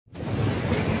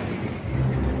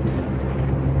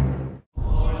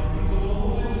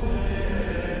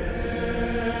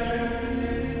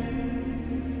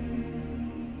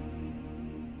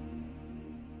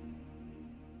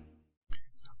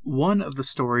One of the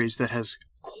stories that has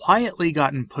quietly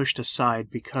gotten pushed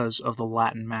aside because of the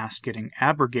Latin Mass getting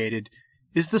abrogated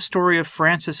is the story of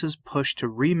Francis's push to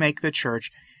remake the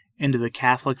Church into the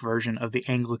Catholic version of the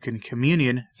Anglican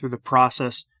Communion through the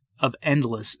process of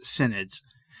endless synods,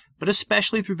 but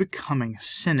especially through the coming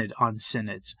Synod on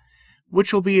Synods,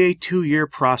 which will be a 2-year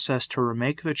process to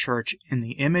remake the Church in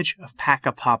the image of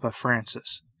Papa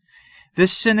Francis.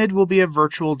 This synod will be a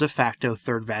virtual de facto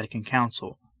Third Vatican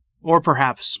Council, or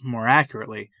perhaps more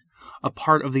accurately, a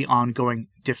part of the ongoing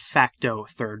de facto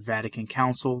Third Vatican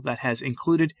Council that has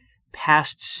included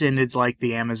past synods like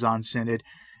the Amazon Synod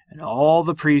and all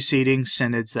the preceding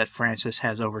synods that Francis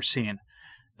has overseen.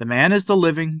 The man is the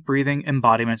living, breathing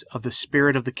embodiment of the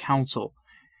spirit of the council,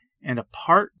 and a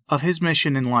part of his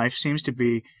mission in life seems to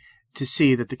be to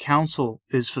see that the council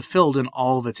is fulfilled in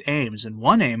all of its aims, and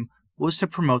one aim was to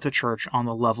promote the Church on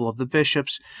the level of the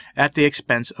bishops at the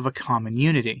expense of a common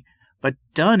unity, but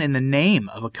done in the name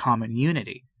of a common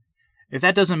unity. If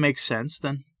that doesn't make sense,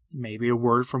 then maybe a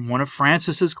word from one of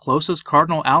Francis's closest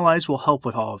cardinal allies will help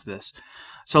with all of this.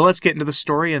 So let's get into the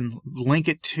story and link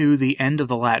it to the end of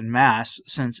the Latin Mass,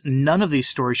 since none of these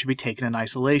stories should be taken in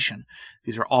isolation.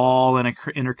 These are all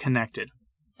interconnected.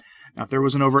 Now, if there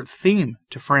was an overt theme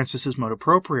to Francis's motu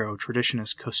proprio,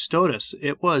 Traditionis Custodes,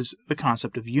 it was the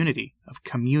concept of unity, of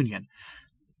communion.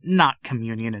 Not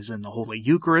communion as in the Holy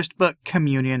Eucharist, but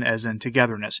communion as in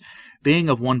togetherness, being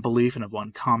of one belief and of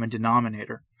one common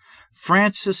denominator.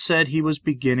 Francis said he was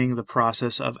beginning the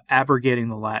process of abrogating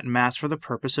the Latin Mass for the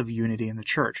purpose of unity in the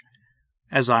Church.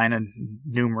 As I and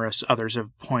numerous others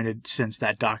have pointed since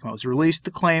that document was released,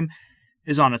 the claim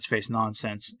is on its face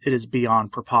nonsense. It is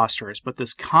beyond preposterous, but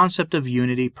this concept of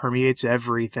unity permeates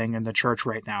everything in the Church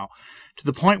right now, to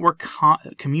the point where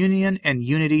communion and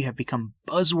unity have become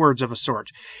buzzwords of a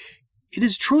sort. It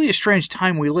is truly a strange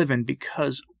time we live in,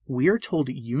 because we are told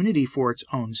unity for its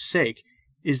own sake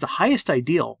is the highest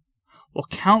ideal, while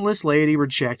countless laity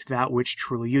reject that which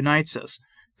truly unites us,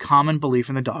 common belief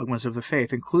in the dogmas of the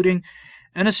faith, including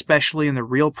and especially in the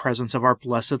real presence of our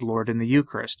blessed Lord in the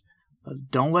Eucharist.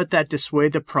 But don't let that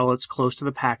dissuade the prelates close to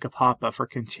the Papa for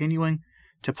continuing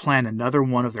to plan another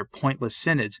one of their pointless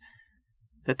synods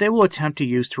that they will attempt to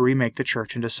use to remake the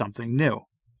Church into something new.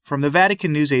 From the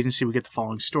Vatican News Agency, we get the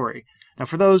following story. Now,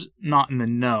 for those not in the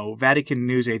know, Vatican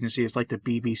News Agency is like the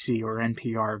BBC or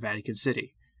NPR of Vatican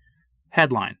City.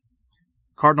 Headline: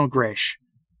 Cardinal Grace,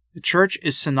 the Church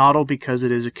is synodal because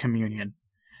it is a communion.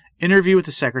 Interview with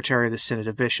the Secretary of the Synod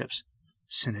of Bishops.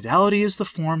 Synodality is the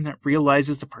form that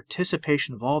realizes the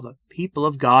participation of all the people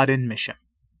of God in mission.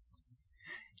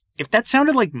 If that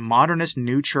sounded like modernist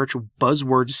New Church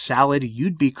buzzword salad,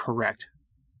 you'd be correct.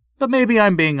 But maybe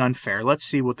I'm being unfair. Let's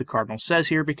see what the Cardinal says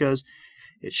here, because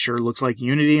it sure looks like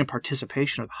unity and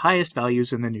participation are the highest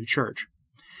values in the new Church.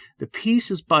 The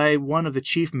piece is by one of the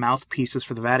chief mouthpieces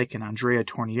for the Vatican, Andrea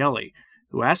Tornielli,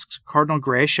 who asks Cardinal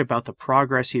Grace about the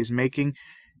progress he is making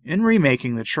in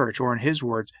remaking the Church, or in his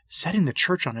words, setting the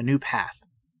Church on a new path.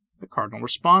 The Cardinal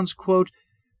responds, quote,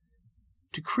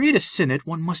 "To create a synod,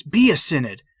 one must be a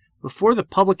synod. Before the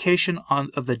publication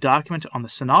of the document on the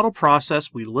synodal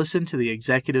process, we listened to the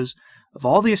executives of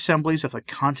all the assemblies of the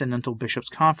Continental Bishops'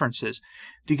 Conferences,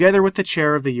 together with the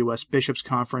chair of the U.S. Bishops'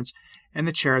 Conference and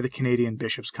the chair of the Canadian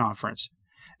Bishops' Conference.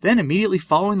 Then, immediately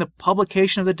following the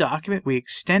publication of the document, we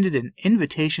extended an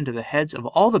invitation to the heads of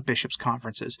all the bishops'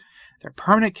 conferences, their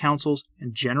permanent councils,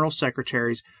 and general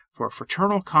secretaries for a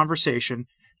fraternal conversation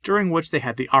during which they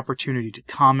had the opportunity to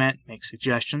comment, make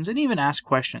suggestions, and even ask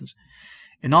questions.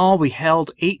 In all, we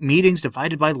held 8 meetings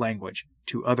divided by language.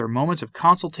 2 other moments of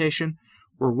consultation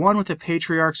were one with the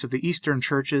patriarchs of the Eastern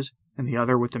churches and the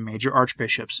other with the major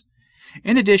archbishops.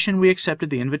 In addition, we accepted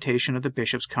the invitation of the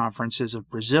bishops' conferences of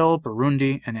Brazil,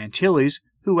 Burundi, and Antilles,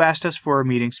 who asked us for a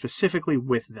meeting specifically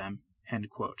with them." End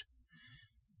quote.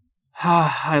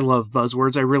 I love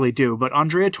buzzwords, I really do, but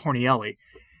Andrea Tornielli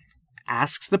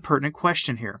asks the pertinent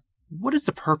question here. What is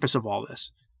the purpose of all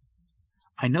this?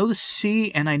 "I know the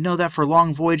sea, and I know that for a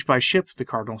long voyage by ship," the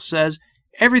Cardinal says,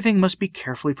 "everything must be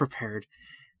carefully prepared.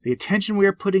 The attention we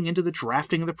are putting into the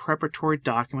drafting of the preparatory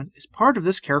document is part of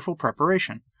this careful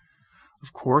preparation.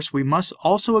 Of course, we must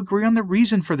also agree on the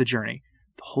reason for the journey.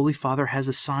 The Holy Father has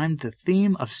assigned the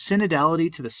theme of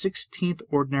synodality to the 16th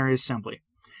Ordinary Assembly.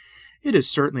 It is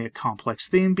certainly a complex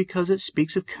theme because it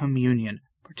speaks of communion,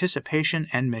 participation,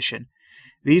 and mission.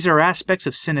 These are aspects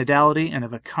of synodality and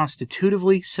of a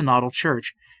constitutively synodal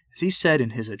Church, as he said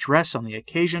in his address on the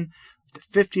occasion of the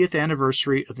 50th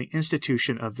anniversary of the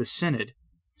institution of the Synod.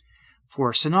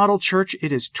 For a synodal Church,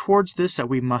 it is towards this that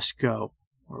we must go,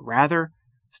 or rather,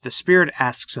 the Spirit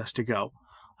asks us to go.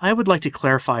 I would like to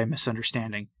clarify a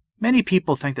misunderstanding. Many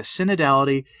people think that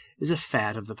synodality is a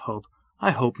fad of the Pope.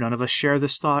 I hope none of us share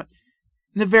this thought.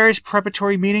 In the various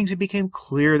preparatory meetings, it became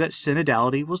clear that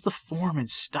synodality was the form and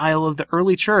style of the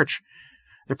early Church.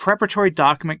 The preparatory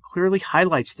document clearly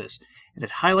highlights this, and it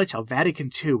highlights how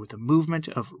Vatican II, with the movement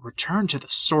of return to the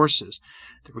sources,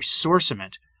 the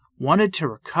ressourcement, wanted to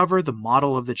recover the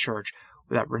model of the Church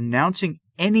without renouncing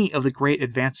any of the great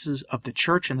advances of the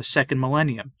Church in the second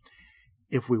millennium.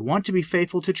 If we want to be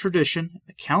faithful to tradition,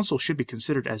 the Council should be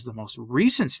considered as the most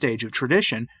recent stage of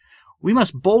tradition, we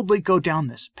must boldly go down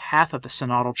this path of the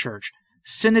synodal Church.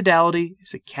 Synodality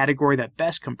is a category that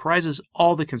best comprises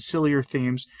all the conciliar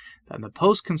themes that in the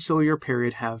post-conciliar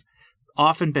period have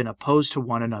often been opposed to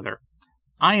one another.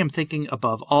 I am thinking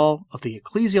above all of the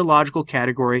ecclesiological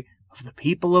category of the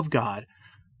people of God,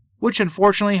 which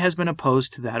unfortunately has been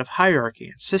opposed to that of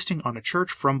hierarchy, insisting on a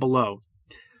church from below,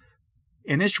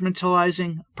 and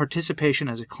instrumentalizing participation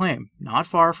as a claim, not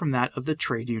far from that of the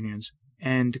trade unions."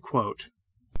 End quote.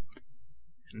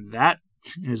 And that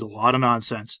is a lot of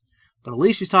nonsense. But at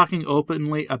least he's talking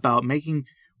openly about making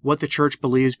what the Church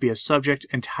believes be a subject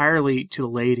entirely to the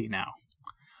laity now.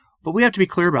 But we have to be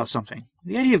clear about something.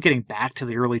 The idea of getting back to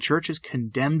the early Church is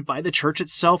condemned by the Church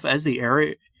itself as the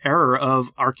error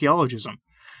of archaeologism.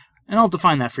 And I'll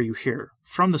define that for you here,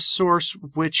 from the source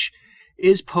which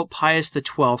is Pope Pius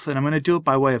XII, and I'm going to do it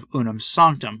by way of Unum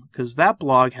Sanctum, because that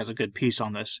blog has a good piece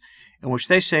on this, in which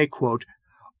they say, quote,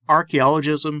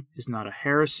 "Archaeologism is not a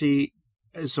heresy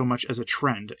so much as a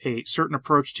trend, a certain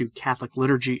approach to Catholic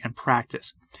liturgy and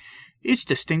practice. Its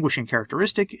distinguishing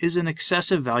characteristic is an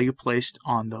excessive value placed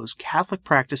on those Catholic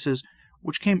practices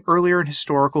which came earlier in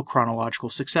historical chronological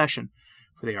succession.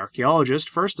 For the archaeologist,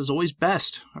 first is always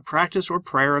best. A practice or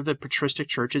prayer of the patristic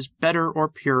church is better or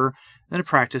purer than a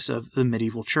practice of the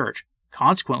medieval church.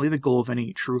 Consequently, the goal of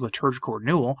any true liturgical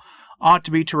renewal ought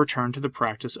to be to return to the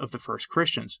practice of the first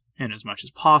Christians, inasmuch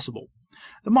as possible.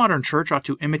 The modern church ought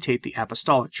to imitate the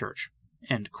apostolic church."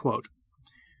 End quote.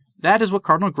 That is what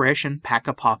Cardinal Grace and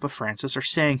Pacca Papa Francis are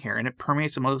saying here, and it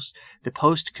permeates the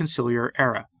post-conciliar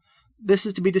era. This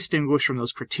is to be distinguished from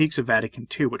those critiques of Vatican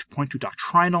II, which point to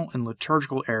doctrinal and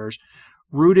liturgical errors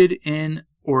rooted in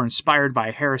or inspired by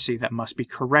a heresy that must be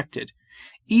corrected,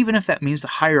 even if that means the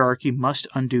hierarchy must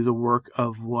undo the work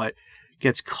of what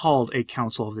gets called a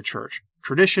council of the Church.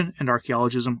 Tradition and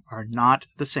archaeologism are not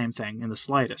the same thing in the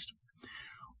slightest.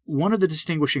 One of the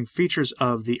distinguishing features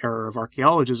of the era of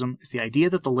archaeologism is the idea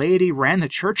that the laity ran the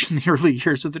Church in the early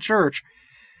years of the Church.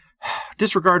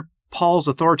 Disregard Paul's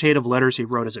authoritative letters he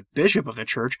wrote as a bishop of the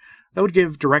Church that would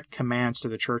give direct commands to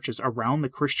the churches around the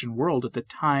Christian world at the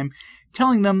time,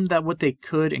 telling them that what they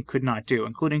could and could not do,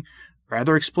 including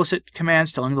rather explicit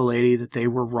commands telling the laity that they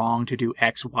were wrong to do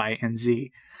X, Y, and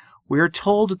Z. We are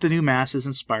told that the new Mass is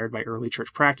inspired by early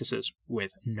Church practices,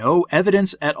 with no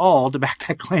evidence at all to back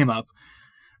that claim up.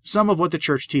 Some of what the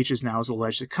Church teaches now is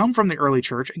alleged to come from the early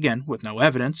Church, again, with no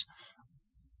evidence.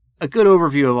 A good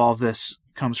overview of all of this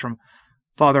comes from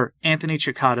Father Anthony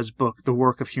Cicada's book, The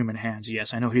Work of Human Hands.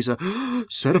 Yes, I know he's a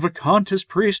sedevacantist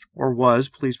priest, or was.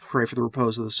 Please pray for the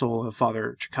repose of the soul of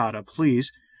Father Cicada,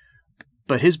 please.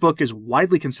 But his book is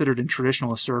widely considered in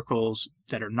traditionalist circles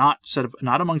that are not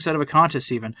among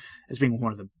sedevacantists even, as being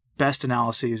one of the best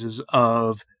analyses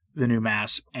of the new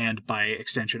Mass, and by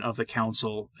extension of the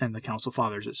Council and the Council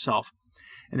Fathers itself.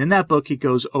 And in that book, he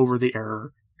goes over the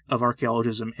error of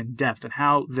archaeologism in depth, and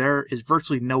how there is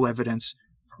virtually no evidence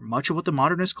for much of what the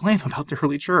modernists claim about the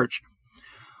early Church.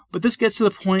 But this gets to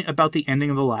the point about the ending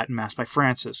of the Latin Mass by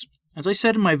Francis. As I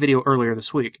said in my video earlier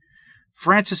this week,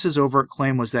 Francis's overt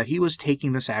claim was that he was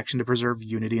taking this action to preserve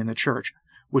unity in the Church,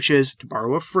 which is, to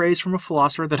borrow a phrase from a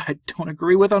philosopher that I don't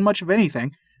agree with on much of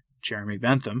anything, Jeremy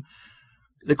Bentham,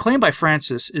 the claim by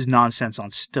Francis is nonsense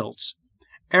on stilts.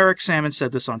 Eric Salmon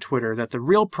said this on Twitter, that the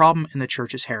real problem in the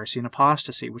Church is heresy and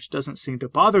apostasy, which doesn't seem to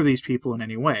bother these people in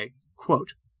any way.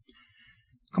 Quote,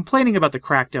 "Complaining about the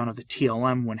crackdown of the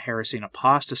TLM when heresy and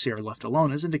apostasy are left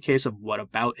alone isn't a case of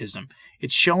whataboutism.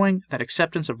 It's showing that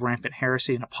acceptance of rampant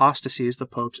heresy and apostasy is the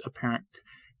Pope's apparent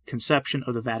conception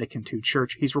of the Vatican II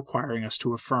Church he's requiring us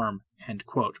to affirm." End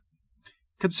quote.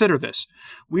 Consider this.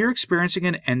 We are experiencing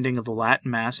an ending of the Latin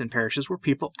Mass in parishes where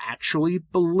people actually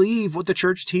believe what the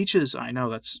Church teaches. I know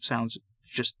that sounds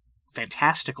just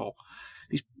fantastical.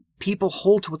 These people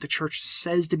hold to what the Church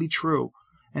says to be true,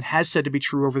 and has said to be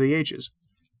true over the ages.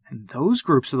 And those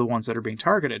groups are the ones that are being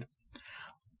targeted.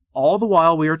 All the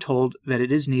while we are told that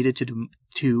it is needed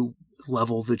to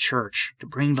level the Church, to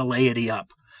bring the laity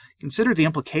up. Consider the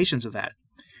implications of that.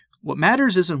 What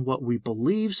matters isn't what we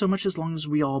believe so much as long as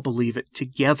we all believe it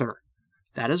together.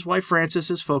 That is why Francis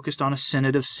is focused on a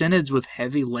Synod of Synods with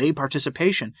heavy lay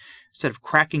participation, instead of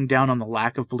cracking down on the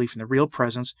lack of belief in the real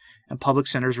presence and public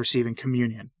sinners receiving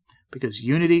communion. Because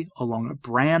unity along a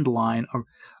brand line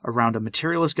around a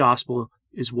materialist gospel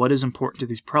is what is important to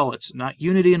these prelates, not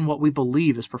unity in what we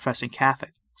believe as professing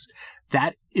Catholics.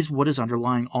 That is what is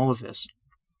underlying all of this.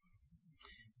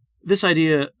 This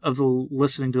idea of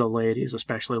listening to the laity is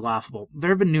especially laughable. There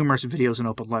have been numerous videos and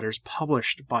open letters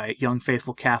published by young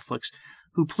faithful Catholics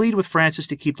who plead with Francis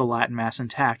to keep the Latin Mass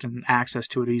intact and access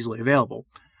to it easily available,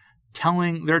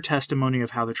 telling their testimony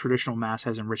of how the traditional Mass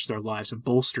has enriched their lives and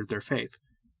bolstered their faith.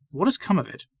 What has come of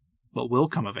it? What will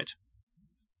come of it?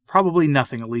 Probably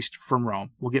nothing, at least from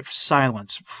Rome. We'll get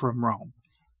silence from Rome.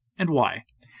 And why?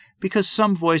 Because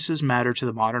some voices matter to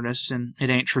the modernists, and it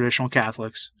ain't traditional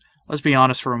Catholics. Let's be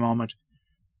honest for a moment.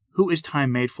 Who is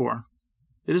time made for?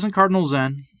 It isn't Cardinal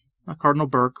Zen, not Cardinal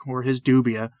Burke or his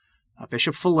dubia, not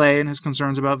Bishop Fillet and his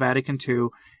concerns about Vatican II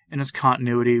and its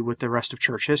continuity with the rest of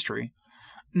church history.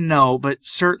 No, but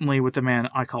certainly with the man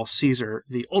I call Caesar,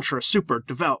 the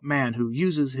ultra-super-devout man who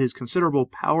uses his considerable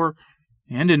power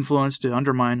and influence to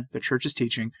undermine the Church's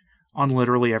teaching on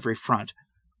literally every front.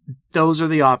 Those are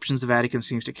the options the Vatican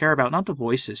seems to care about, not the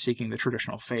voices seeking the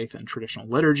traditional faith and traditional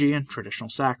liturgy and traditional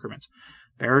sacraments.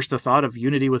 Perish the thought of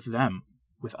unity with them,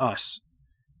 with us.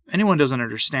 Anyone doesn't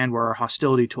understand where our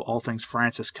hostility to all things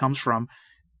Francis comes from.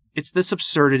 It's this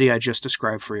absurdity I just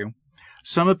described for you.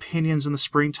 Some opinions in the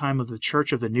springtime of the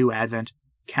Church of the New Advent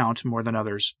count more than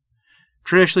others.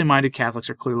 Traditionally minded Catholics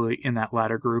are clearly in that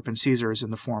latter group, and Caesar is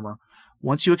in the former.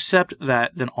 Once you accept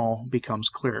that, then all becomes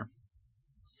clear.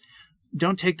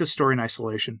 Don't take this story in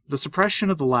isolation. The suppression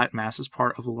of the Latin Mass is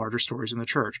part of the larger stories in the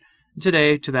Church.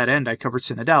 Today, to that end, I covered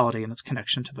synodality and its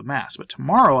connection to the Mass, but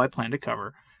tomorrow I plan to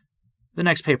cover the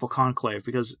next papal conclave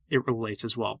because it relates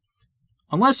as well.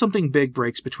 Unless something big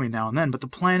breaks between now and then, but the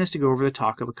plan is to go over the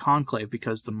talk of a conclave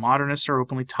because the modernists are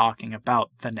openly talking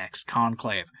about the next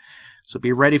conclave. So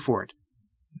be ready for it.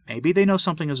 Maybe they know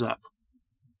something is up.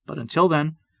 But until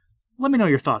then, let me know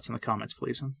your thoughts in the comments,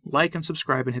 please. Like and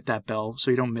subscribe and hit that bell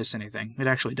so you don't miss anything. It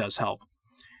actually does help.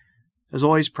 As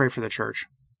always, pray for the Church.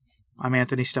 I'm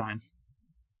Anthony Stine.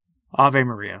 Ave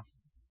Maria.